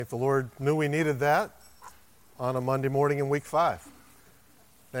If the Lord knew we needed that on a Monday morning in week 5.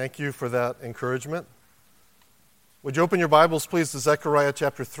 Thank you for that encouragement. Would you open your Bibles, please, to Zechariah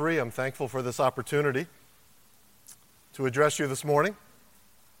chapter 3? I'm thankful for this opportunity to address you this morning.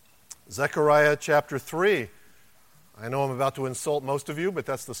 Zechariah chapter 3. I know I'm about to insult most of you, but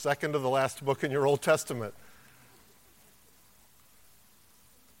that's the second to the last book in your Old Testament.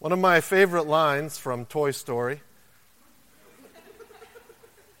 One of my favorite lines from Toy Story,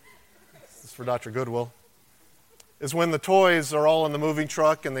 this is for Dr. Goodwill, is when the toys are all in the moving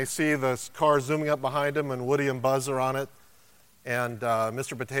truck and they see the car zooming up behind them and Woody and Buzz are on it. And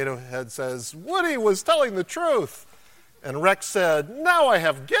Mr. Potato Head says, "Woody was telling the truth." And Rex said, "Now I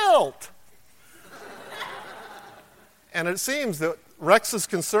have guilt." And it seems that Rex's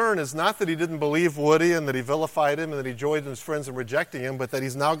concern is not that he didn't believe Woody and that he vilified him and that he joined his friends in rejecting him, but that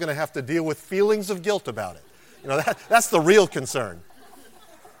he's now going to have to deal with feelings of guilt about it. You know, that's the real concern.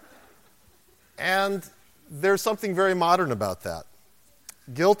 And there's something very modern about that.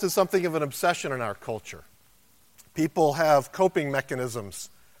 Guilt is something of an obsession in our culture. People have coping mechanisms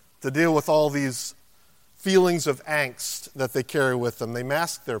to deal with all these feelings of angst that they carry with them. They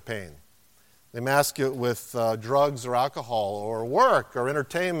mask their pain. They mask it with drugs or alcohol or work or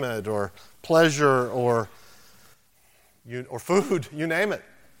entertainment or pleasure or food, you name it.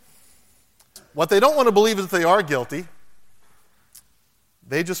 What they don't want to believe is that they are guilty.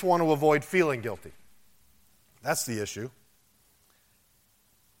 They just want to avoid feeling guilty. That's the issue.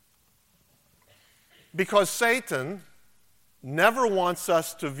 Because Satan never wants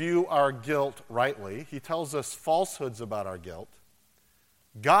us to view our guilt rightly. He tells us falsehoods about our guilt.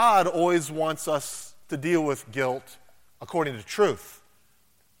 God always wants us to deal with guilt according to truth.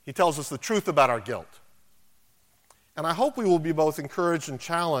 He tells us the truth about our guilt. And I hope we will be both encouraged and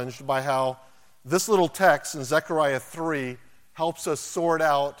challenged by how this little text in Zechariah 3 helps us sort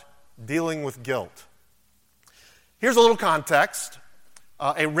out dealing with guilt. Here's a little context.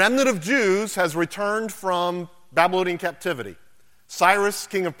 A remnant of Jews has returned from Babylonian captivity. Cyrus,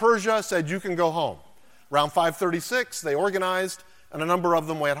 king of Persia, said, "You can go home." Around 536, they organized, and a number of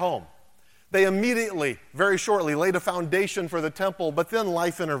them went home. They immediately, very shortly, laid a foundation for the temple, but then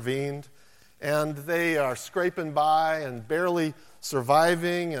life intervened, and they are scraping by and barely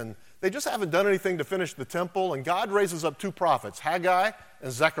surviving, and they just haven't done anything to finish the temple, and God raises up 2 prophets, Haggai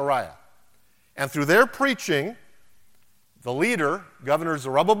and Zechariah. And through their preaching, the leader, Governor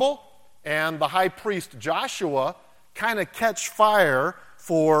Zerubbabel, and the high priest Joshua kind of catch fire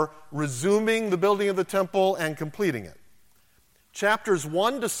for resuming the building of the temple and completing it. Chapters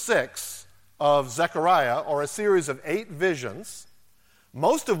 1 to 6 of Zechariah are a series of 8 visions,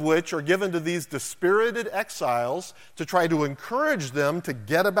 most of which are given to these dispirited exiles to try to encourage them to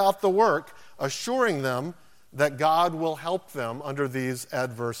get about the work, assuring them that God will help them under these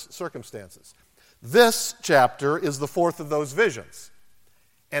adverse circumstances. This chapter is the 4th of those visions,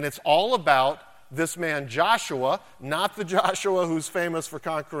 and it's all about this man Joshua, not the Joshua who's famous for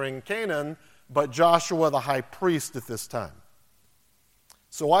conquering Canaan, but Joshua the high priest at this time.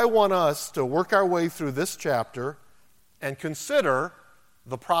 So I want us to work our way through this chapter and consider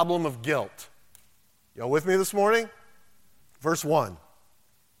the problem of guilt. You all with me this morning? Verse 1.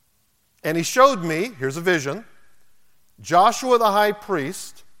 "And he showed me," here's a vision, "Joshua the high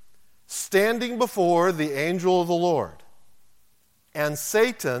priest standing before the angel of the Lord, and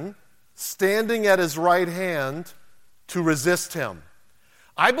Satan standing at his right hand to resist him."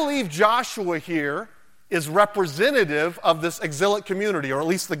 I believe Joshua here is representative of this exilic community, or at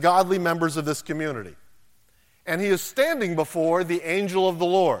least the godly members of this community. And he is standing before the angel of the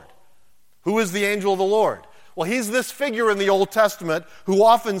Lord. Who is the angel of the Lord? Well, he's this figure in the Old Testament who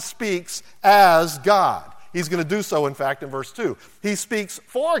often speaks as God. He's going to do so, in fact, in verse 2. He speaks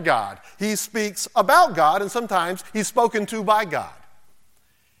for God. He speaks about God, and sometimes he's spoken to by God.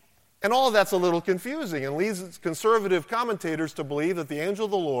 And all of that's a little confusing and leads conservative commentators to believe that the angel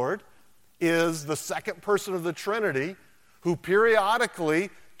of the Lord is the second person of the Trinity who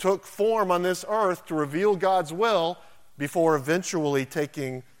periodically took form on this earth to reveal God's will before eventually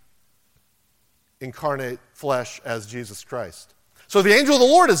taking incarnate flesh as Jesus Christ. So the angel of the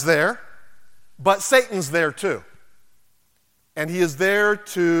Lord is there, but Satan's there too. And he is there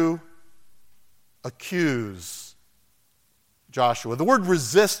to accuse Joshua. The word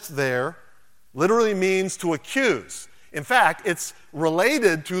resist there literally means to accuse. In fact, it's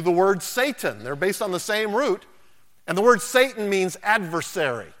related to the word Satan. They're based on the same root. And the word Satan means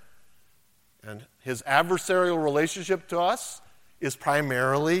adversary. And his adversarial relationship to us is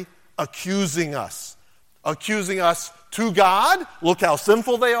primarily accusing us. Accusing us to God, look how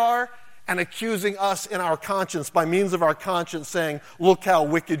sinful they are, and accusing us in our conscience by means of our conscience, saying, look how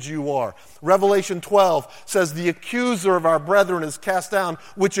wicked you are. Revelation 12 says, the accuser of our brethren is cast down,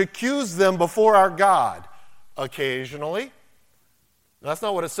 which accused them before our God. Occasionally. That's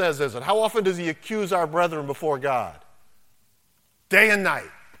not what it says, is it? How often does he accuse our brethren before God? Day and night.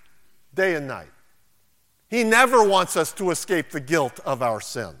 Day and night. He never wants us to escape the guilt of our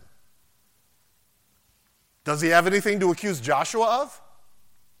sin. Does he have anything to accuse Joshua of?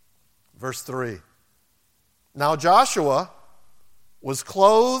 Verse 3. Now Joshua was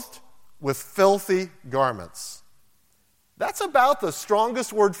clothed with filthy garments. That's about the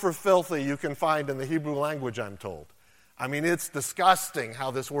strongest word for filthy you can find in the Hebrew language, I'm told. I mean, it's disgusting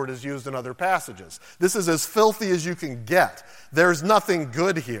how this word is used in other passages. This is as filthy as you can get. There's nothing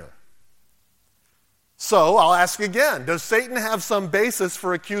good here. So I'll ask again, does Satan have some basis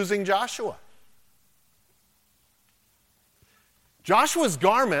for accusing Joshua? Joshua's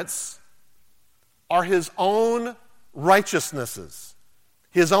garments are his own righteousnesses,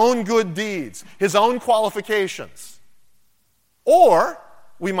 his own good deeds, his own qualifications. Or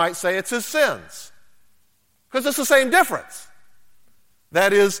we might say it's his sins, because it's the same difference.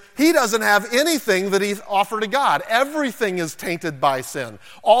 That is, he doesn't have anything that he's offered to God. Everything is tainted by sin.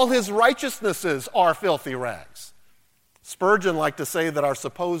 All his righteousnesses are filthy rags. Spurgeon liked to say that our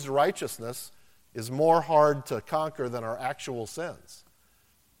supposed righteousness is more hard to conquer than our actual sins,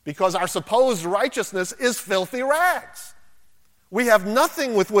 because our supposed righteousness is filthy rags. We have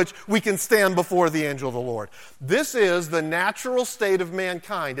nothing with which we can stand before the angel of the Lord. This is the natural state of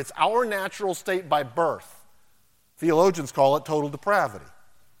mankind. It's our natural state by birth. Theologians call it total depravity.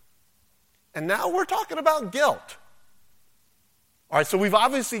 And now we're talking about guilt. All right, so we've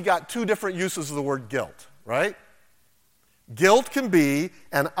obviously got two different uses of the word guilt, right? Guilt can be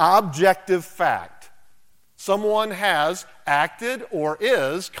an objective fact. Someone has acted or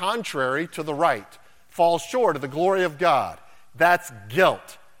is contrary to the right, falls short of the glory of God. That's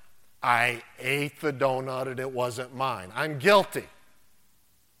guilt. I ate the donut and it wasn't mine. I'm guilty.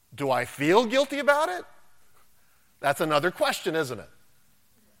 Do I feel guilty about it? That's another question, isn't it?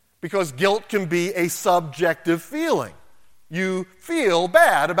 Because guilt can be a subjective feeling. You feel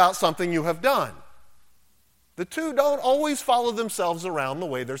bad about something you have done. The two don't always follow themselves around the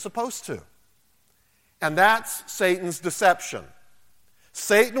way they're supposed to. And that's Satan's deception.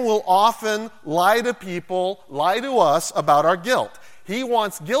 Satan will often lie to people, lie to us about our guilt. He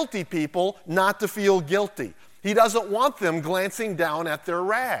wants guilty people not to feel guilty. He doesn't want them glancing down at their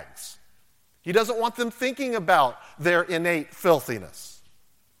rags. He doesn't want them thinking about their innate filthiness.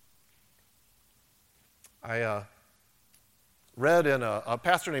 I read in a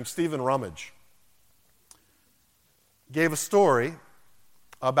pastor named Stephen Rummage gave a story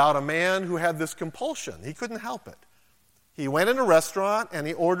about a man who had this compulsion. He couldn't help it. He went in a restaurant and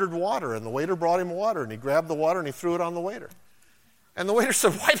he ordered water, and the waiter brought him water, and he grabbed the water and he threw it on the waiter. And the waiter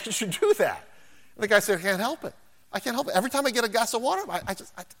said, "Why did you do that?" And the guy said, "I can't help it. I can't help it. Every time I get a glass of water,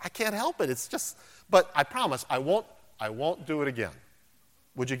 I can't help it. It's just, but I promise I won't do it again.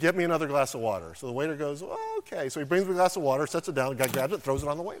 Would you get me another glass of water?" So the waiter goes, "Oh, okay." So he brings me a glass of water, sets it down, the guy grabs it, throws it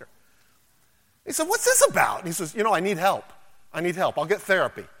on the waiter. He said, "What's this about?" And he says, "I need help. I need help. I'll get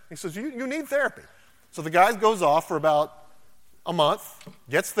therapy." He says, you need therapy. So the guy goes off for about a month,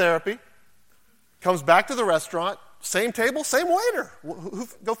 gets therapy, comes back to the restaurant, same table, same waiter.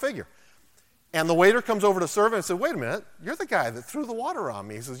 Go figure. And the waiter comes over to serve and said, "Wait a minute, you're the guy that threw the water on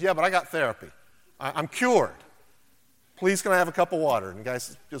me." He says, "Yeah, but I got therapy. I'm cured. Please, can I have a cup of water?" And the guy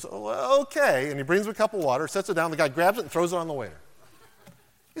says, "Oh, okay." And he brings him a cup of water, sets it down. The guy grabs it and throws it on the waiter.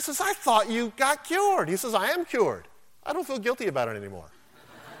 He says, "I thought you got cured." He says, "I am cured. I don't feel guilty about it anymore."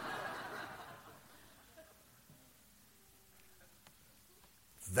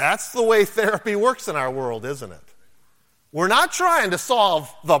 That's the way therapy works in our world, isn't it? We're not trying to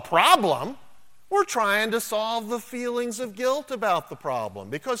solve the problem. We're trying to solve the feelings of guilt about the problem,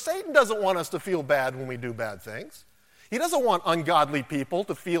 because Satan doesn't want us to feel bad when we do bad things. He doesn't want ungodly people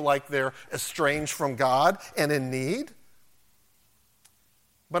to feel like they're estranged from God and in need.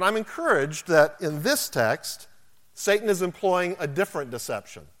 But I'm encouraged that in this text, Satan is employing a different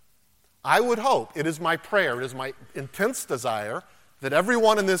deception. I would hope, it is my prayer, it is my intense desire, that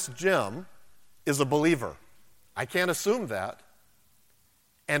everyone in this gym is a believer. I can't assume that.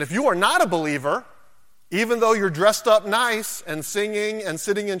 And if you are not a believer, even though you're dressed up nice and singing and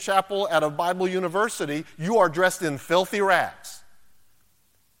sitting in chapel at a Bible university, you are dressed in filthy rags.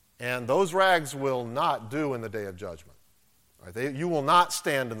 And those rags will not do in the day of judgment. Right? You will not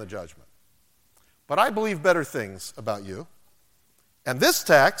stand in the judgment. But I believe better things about you. And this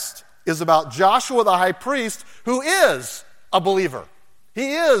text is about Joshua the high priest, who is a believer.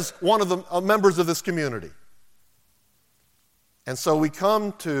 He is one of the members of this community. And so we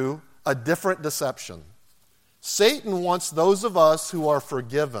come to a different deception. Satan wants those of us who are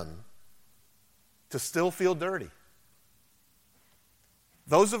forgiven to still feel dirty.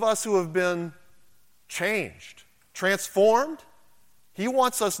 Those of us who have been changed, transformed, he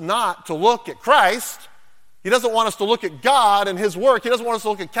wants us not to look at Christ. He doesn't want us to look at God and his work. He doesn't want us to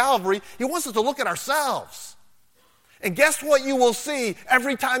look at Calvary. He wants us to look at ourselves. And guess what you will see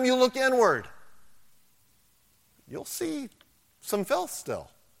every time you look inward? You'll see some filth still.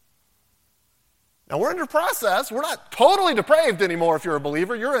 Now, we're under process. We're not totally depraved anymore if you're a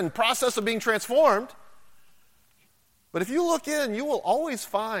believer. You're in process of being transformed. But if you look in, you will always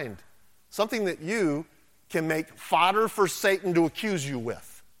find something that you can make fodder for Satan to accuse you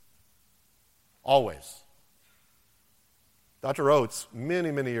with. Always. Dr. Oates,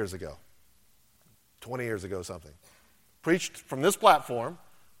 many, many years ago, 20 years ago something, preached from this platform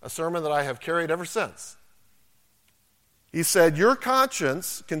a sermon that I have carried ever since. He said, your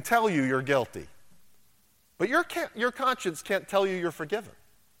conscience can tell you you're guilty, but your conscience can't tell you you're forgiven.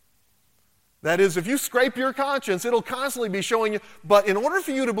 That is, if you scrape your conscience, it'll constantly be showing you, but in order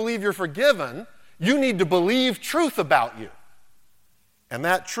for you to believe you're forgiven, you need to believe truth about you. And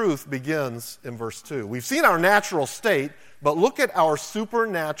that truth begins in verse 2. We've seen our natural state, but look at our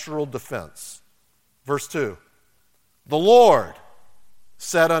supernatural defense. Verse 2. The Lord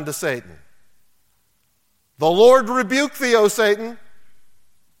said unto Satan, the Lord rebuke thee, O Satan.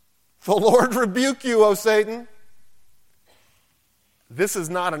 The Lord rebuke you, O Satan. This is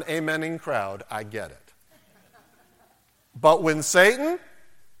not an amening crowd, I get it. But when Satan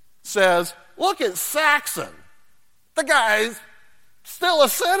says, look at Saxon, the guy's still a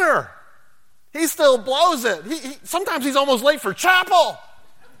sinner. He still blows it. Sometimes he's almost late for chapel.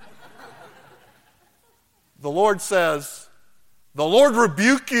 The Lord says, the Lord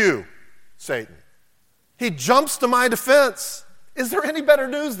rebuke you, Satan. He jumps to my defense. Is there any better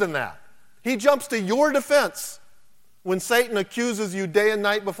news than that? He jumps to your defense when Satan accuses you day and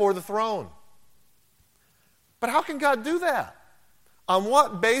night before the throne. But how can God do that? On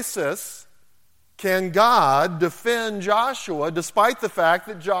what basis can God defend Joshua despite the fact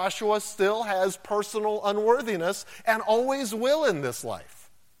that Joshua still has personal unworthiness and always will in this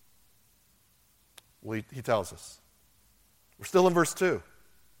life? Well, he tells us. We're still in verse 2.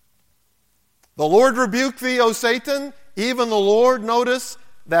 The Lord rebuke thee, O Satan, even the Lord, notice,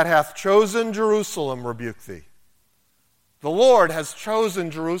 that hath chosen Jerusalem rebuke thee. The Lord has chosen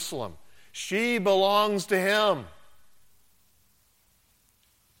Jerusalem. She belongs to him.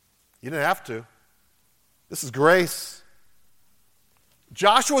 You didn't have to. This is grace.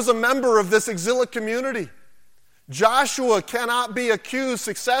 Joshua's a member of this exilic community. Joshua cannot be accused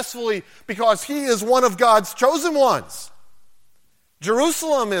successfully because he is one of God's chosen ones.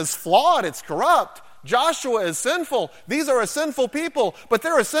 Jerusalem is flawed, it's corrupt. Joshua is sinful. These are a sinful people, but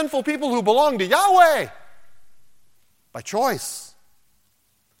they're a sinful people who belong to Yahweh by choice.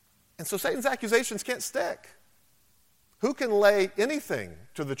 And so Satan's accusations can't stick. Who can lay anything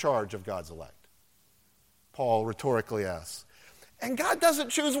to the charge of God's elect? Paul rhetorically asks. And God doesn't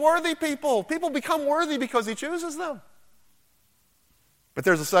choose worthy people. People become worthy because he chooses them. But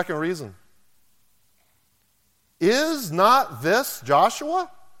there's a second reason. Is not this Joshua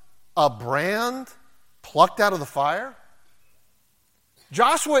a brand plucked out of the fire?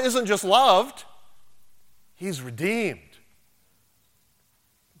 Joshua isn't just loved, he's redeemed.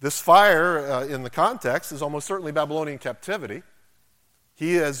 This fire, in the context, is almost certainly Babylonian captivity.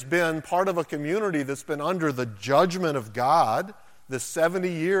 He has been part of a community that's been under the judgment of God, the 70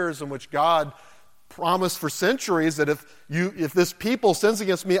 years in which God promised for centuries that if this people sins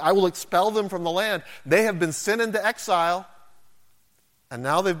against me, I will expel them from the land. They have been sent into exile, and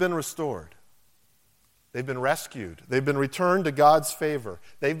now they've been restored. They've been rescued. They've been returned to God's favor.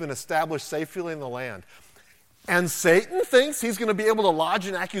 They've been established safely in the land. And Satan thinks he's going to be able to lodge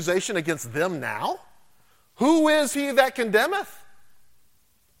an accusation against them now? Who is he that condemneth?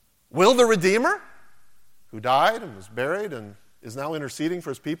 Will the Redeemer, who died and was buried and is now interceding for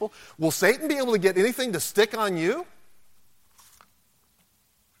his people, will Satan be able to get anything to stick on you?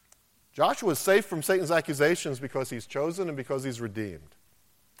 Joshua is safe from Satan's accusations because he's chosen and because he's redeemed.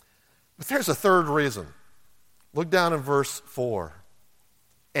 But there's a third reason. Look down in verse 4.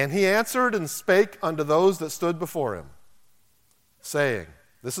 And he answered and spake unto those that stood before him, saying,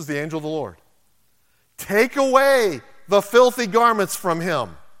 this is the angel of the Lord, take away the filthy garments from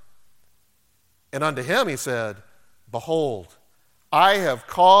him. And unto him he said, behold, I have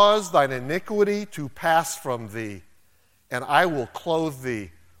caused thine iniquity to pass from thee, and I will clothe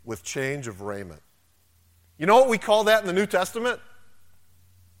thee with change of raiment. You know what we call that in the New Testament?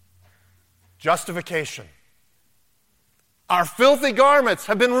 Justification. Our filthy garments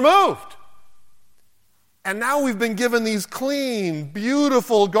have been removed. And now we've been given these clean,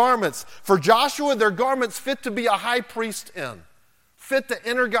 beautiful garments. For Joshua, their garments fit to be a high priest in, fit to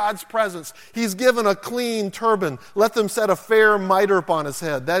enter God's presence. He's given a clean turban. Let them set a fair mitre upon his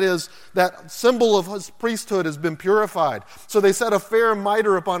head. That is, that symbol of his priesthood has been purified. So they set a fair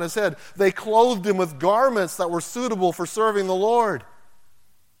mitre upon his head. They clothed him with garments that were suitable for serving the Lord.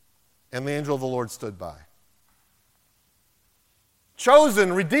 And the angel of the Lord stood by.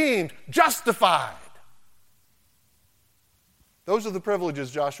 Chosen, redeemed, justified. Those are the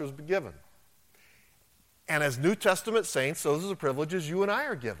privileges Joshua's been given. And as New Testament saints, those are the privileges you and I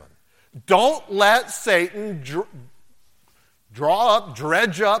are given. Don't let Satan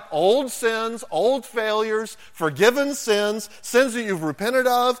dredge up old sins, old failures, forgiven sins, sins that you've repented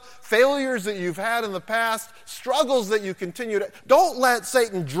of, failures that you've had in the past, struggles that you continue to... Don't let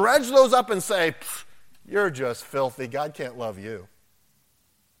Satan dredge those up and say, you're just filthy, God can't love you.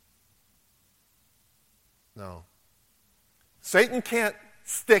 No. Satan can't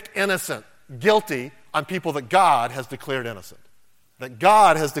stick innocent, guilty, on people that God has declared innocent, that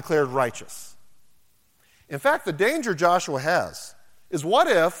God has declared righteous. In fact, the danger Joshua has is, what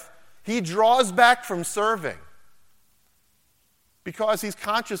if he draws back from serving because he's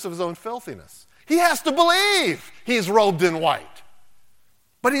conscious of his own filthiness? He has to believe he's robed in white,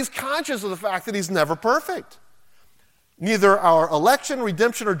 but he's conscious of the fact that he's never perfect. Neither our election,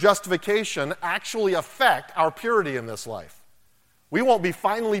 redemption, or justification actually affect our purity in this life. We won't be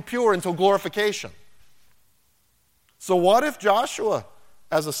finally pure until glorification. So what if Joshua,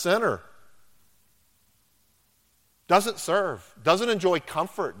 as a sinner, doesn't serve, doesn't enjoy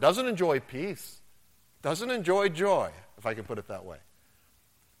comfort, doesn't enjoy peace, doesn't enjoy joy, if I can put it that way,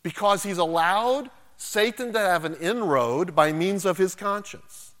 because he's allowed Satan to have an inroad by means of his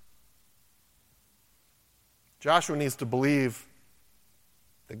conscience? Joshua needs to believe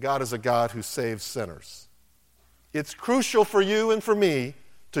that God is a God who saves sinners. It's crucial for you and for me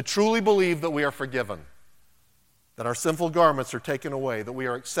to truly believe that we are forgiven, that our sinful garments are taken away, that we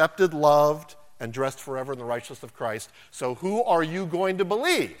are accepted, loved, and dressed forever in the righteousness of Christ. So who are you going to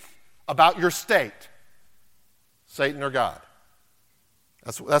believe about your state? Satan or God?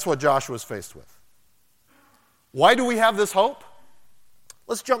 That's what Joshua is faced with. Why do we have this hope?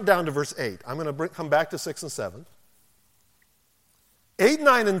 Let's jump down to verse 8. I'm going to come back to 6 and 7. 8,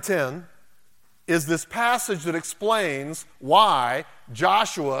 9, and 10 is this passage that explains why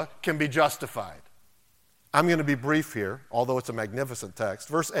Joshua can be justified. I'm going to be brief here, although it's a magnificent text.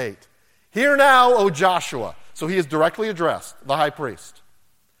 Verse 8. Hear now, O Joshua. So he is directly addressed, the high priest.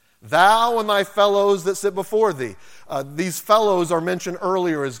 Thou and thy fellows that sit before thee. These fellows are mentioned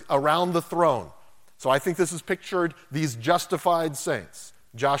earlier as around the throne. So I think this is pictured, these justified saints,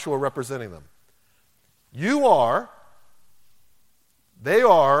 Joshua representing them. They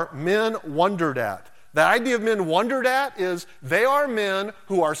are men wondered at. The idea of men wondered at is they are men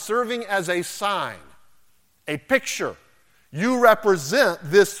who are serving as a sign, a picture. You represent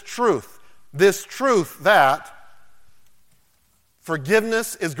this truth that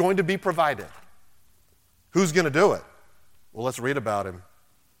forgiveness is going to be provided. Who's going to do it? Well, let's read about him.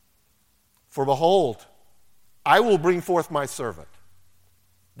 For behold, I will bring forth my servant.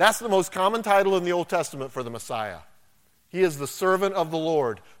 That's the most common title in the Old Testament for the Messiah. He is the servant of the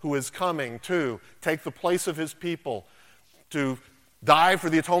Lord who is coming to take the place of his people, to die for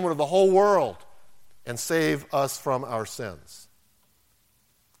the atonement of the whole world and save us from our sins.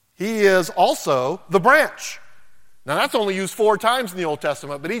 He is also the branch. Now that's only used 4 times in the Old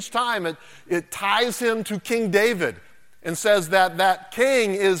Testament, but each time it ties him to King David and says that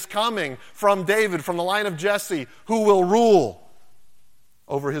king is coming from David, from the line of Jesse, who will rule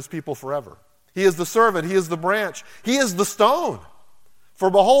over his people forever. He is the servant. He is the branch. He is the stone.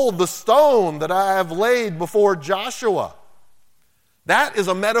 For behold, the stone that I have laid before Joshua. That is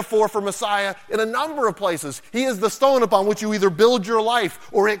a metaphor for Messiah in a number of places. He is the stone upon which you either build your life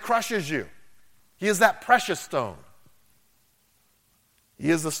or it crushes you. He is that precious stone. He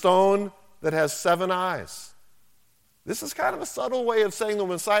is the stone that has 7 eyes. This is kind of a subtle way of saying that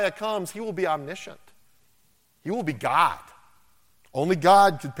when Messiah comes, he will be omniscient. He will be God. Only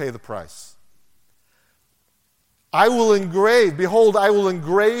God could pay the price. Behold, I will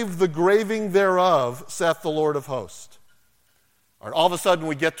engrave the graving thereof, saith the Lord of hosts. All of a sudden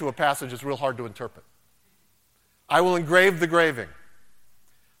we get to a passage that's real hard to interpret. I will engrave the graving.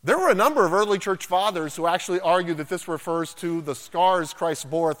 There were a number of early church fathers who actually argued that this refers to the scars Christ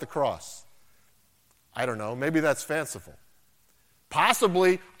bore at the cross. I don't know, maybe that's fanciful.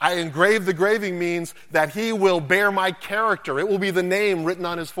 Possibly, I engrave the graving means that he will bear my character. It will be the name written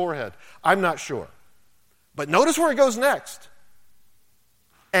on his forehead. I'm not sure. But notice where it goes next.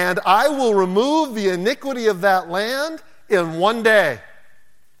 And I will remove the iniquity of that land in one day.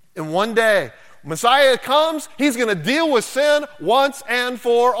 In one day. Messiah comes, he's going to deal with sin once and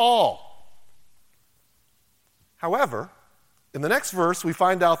for all. However, in the next verse, we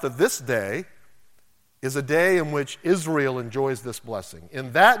find out that this day is a day in which Israel enjoys this blessing.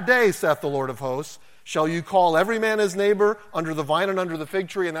 In that day, saith the Lord of hosts, shall you call every man his neighbor under the vine and under the fig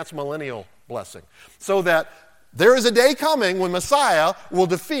tree, and that's millennial blessing. So that there is a day coming when Messiah will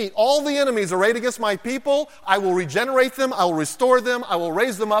defeat all the enemies arrayed against my people. I will regenerate them. I will restore them. I will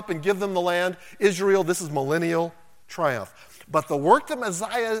raise them up and give them the land. Israel, this is millennial triumph. But the work that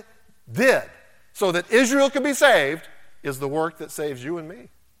Messiah did so that Israel could be saved is the work that saves you and me.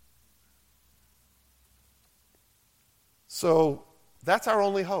 So that's our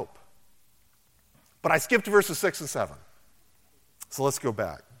only hope. But I skipped verses 6 and 7. So let's go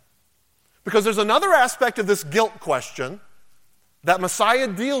back. Because there's another aspect of this guilt question that Messiah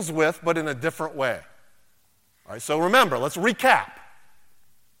deals with, but in a different way. All right, so remember, let's recap.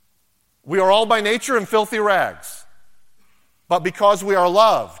 We are all by nature in filthy rags. But because we are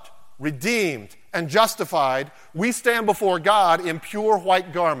loved, redeemed, and justified, we stand before God in pure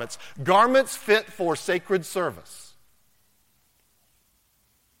white garments. Garments fit for sacred service.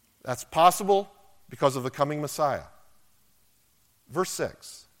 That's possible because of the coming Messiah. Verse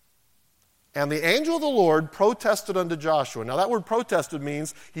 6. And the angel of the Lord protested unto Joshua. Now that word protested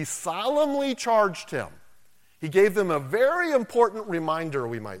means he solemnly charged him. He gave them a very important reminder,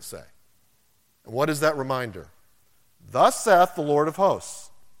 we might say. And what is that reminder? Thus saith the Lord of hosts,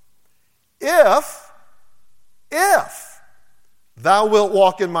 if thou wilt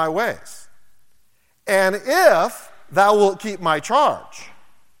walk in my ways, and if thou wilt keep my charge,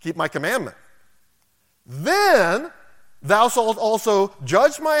 keep my commandment, then thou shalt also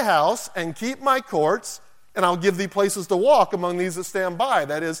judge my house and keep my courts, and I'll give thee places to walk among these that stand by.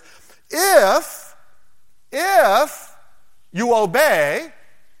 That is, if you obey,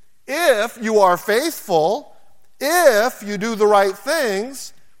 if you are faithful, if you do the right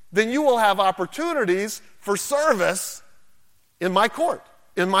things, then you will have opportunities for service in my court,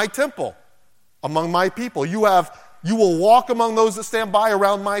 in my temple, among my people. You will walk among those that stand by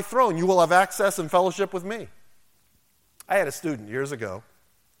around my throne. You will have access and fellowship with me. I had a student years ago,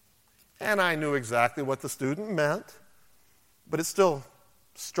 and I knew exactly what the student meant, but it still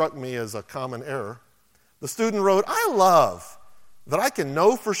struck me as a common error. The student wrote, I love that I can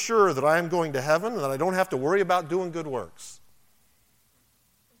know for sure that I am going to heaven and that I don't have to worry about doing good works.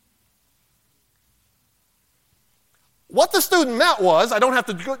 What the student meant was, I don't have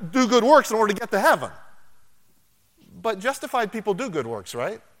to do good works in order to get to heaven. But justified people do good works,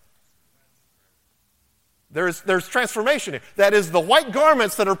 right? There's transformation here. That is, the white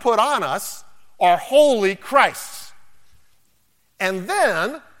garments that are put on us are wholly Christ's. And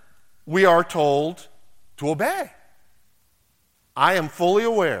then we are told to obey. I am fully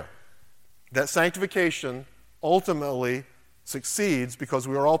aware that sanctification ultimately succeeds because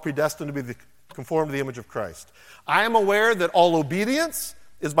we are all predestined to be conformed to the image of Christ. I am aware that all obedience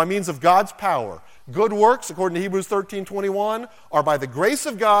is by means of God's power. Good works, according to Hebrews 13:21, are by the grace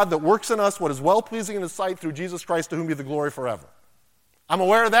of God that works in us what is well-pleasing in His sight through Jesus Christ, to whom be the glory forever. I'm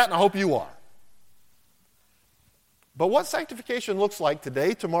aware of that, and I hope you are. But what sanctification looks like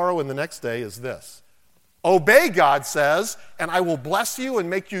today, tomorrow, and the next day is this. Obey, God says, and I will bless you and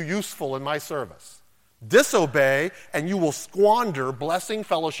make you useful in my service. Disobey, and you will squander blessing,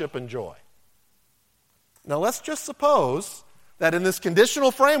 fellowship, and joy. Now let's just suppose that in this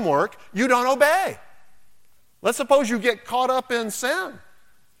conditional framework, you don't obey. Let's suppose you get caught up in sin.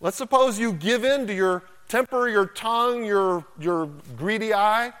 Let's suppose you give in to your temper, your tongue, your greedy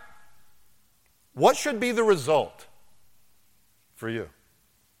eye. What should be the result for you?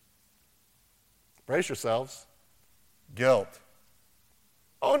 Brace yourselves. Guilt.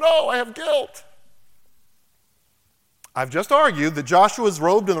 Oh no, I have guilt. I've just argued that Joshua is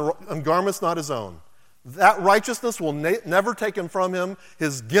robed in garments not his own. That righteousness will never taken from him.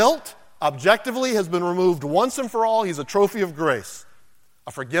 His guilt, objectively, has been removed once and for all. He's a trophy of grace,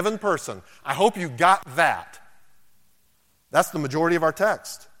 a forgiven person. I hope you got that. That's the majority of our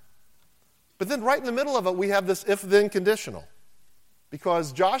text. But then right in the middle of it, we have this if-then conditional.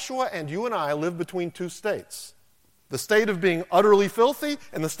 Because Joshua and you and I live between two states. The state of being utterly filthy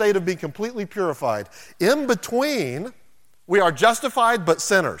and the state of being completely purified. In between, we are justified but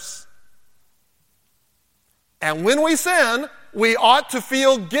sinners. And when we sin, we ought to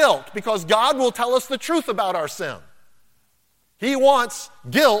feel guilt because God will tell us the truth about our sin. He wants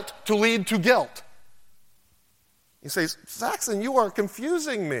guilt to lead to guilt. You say, Saxon, you are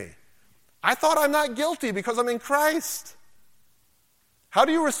confusing me. I thought I'm not guilty because I'm in Christ. How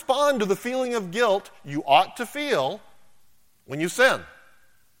do you respond to the feeling of guilt you ought to feel when you sin?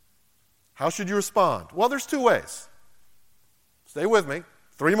 How should you respond? Well, there's two ways. Stay with me.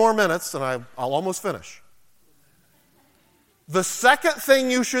 3 more minutes and I'll almost finish. The second thing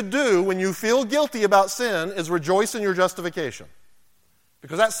you should do when you feel guilty about sin is rejoice in your justification.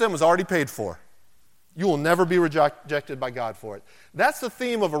 Because that sin was already paid for. You will never be rejected by God for it. That's the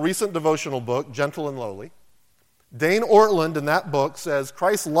theme of a recent devotional book, Gentle and Lowly. Dane Ortland in that book says,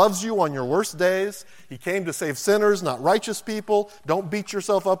 Christ loves you on your worst days. He came to save sinners, not righteous people. Don't beat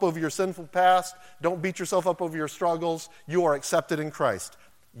yourself up over your sinful past. Don't beat yourself up over your struggles. You are accepted in Christ.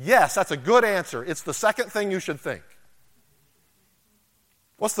 Yes, that's a good answer. It's the second thing you should think.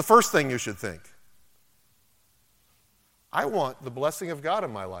 What's the first thing you should think? I want the blessing of God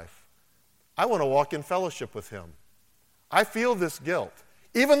in my life. I want to walk in fellowship with Him. I feel this guilt.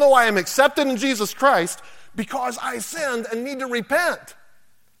 Even though I am accepted in Jesus Christ, because I sinned and need to repent.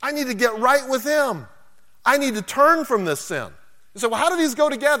 I need to get right with Him. I need to turn from this sin. You say, well, how do these go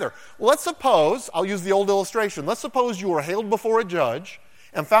together? Well, let's suppose, I'll use the old illustration, let's suppose you were hailed before a judge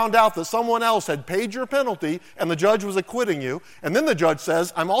and found out that someone else had paid your penalty and the judge was acquitting you, and then the judge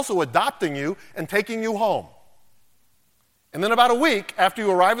says, I'm also adopting you and taking you home. And then about a week after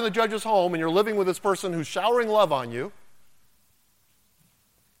you arrive in the judge's home and you're living with this person who's showering love on you,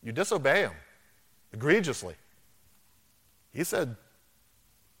 you disobey him egregiously. He said,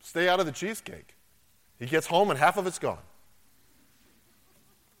 stay out of the cheesecake. He gets home and half of it's gone.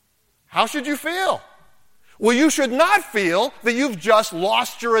 How should you feel? Well, you should not feel that you've just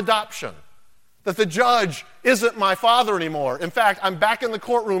lost your adoption, that the judge isn't my father anymore. In fact, I'm back in the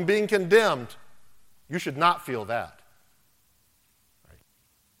courtroom being condemned. You should not feel that.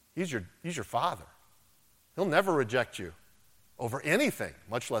 He's your father. He'll never reject you over anything,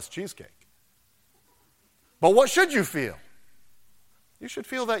 much less cheesecake. But what should you feel? You should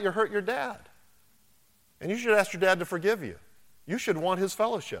feel that you hurt your dad. And you should ask your dad to forgive you. You should want his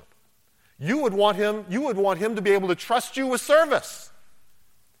fellowship. You would want him to be able to trust you with service.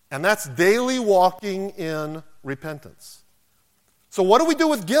 And that's daily walking in repentance. So what do we do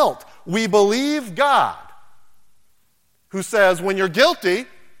with guilt? We believe God, who says when you're guilty,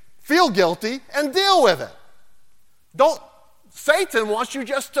 feel guilty and deal with it. Satan wants you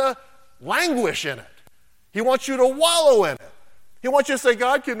just to languish in it. He wants you to wallow in it. He wants you to say,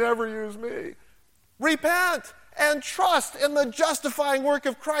 God can never use me. Repent and trust in the justifying work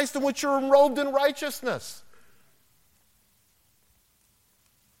of Christ in which you're enrobed in righteousness.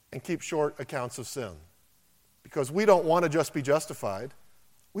 And keep short accounts of sin. Because we don't want to just be justified.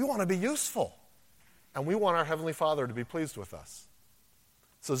 We want to be useful. And we want our Heavenly Father to be pleased with us.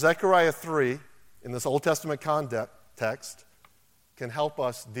 So Zechariah 3, in this Old Testament context, can help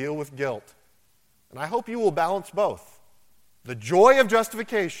us deal with guilt. And I hope you will balance both. The joy of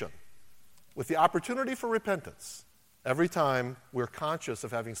justification with the opportunity for repentance every time we're conscious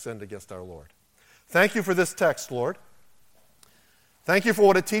of having sinned against our Lord. Thank you for this text, Lord. Thank you for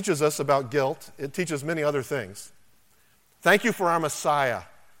what it teaches us about guilt. It teaches many other things. Thank you for our Messiah,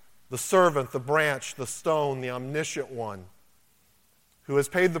 the servant, the branch, the stone, the omniscient one, who has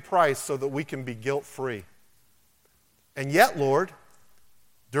paid the price so that we can be guilt-free. And yet, Lord,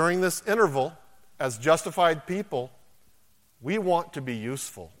 during this interval, as justified people, we want to be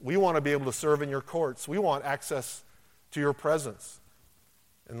useful. We want to be able to serve in your courts. We want access to your presence.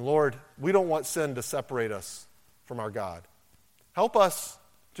 And Lord, we don't want sin to separate us from our God. Help us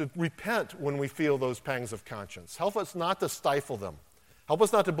to repent when we feel those pangs of conscience. Help us not to stifle them. Help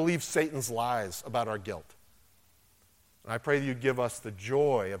us not to believe Satan's lies about our guilt. And I pray that you give us the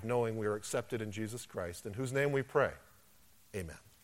joy of knowing we are accepted in Jesus Christ, in whose name we pray. Amen.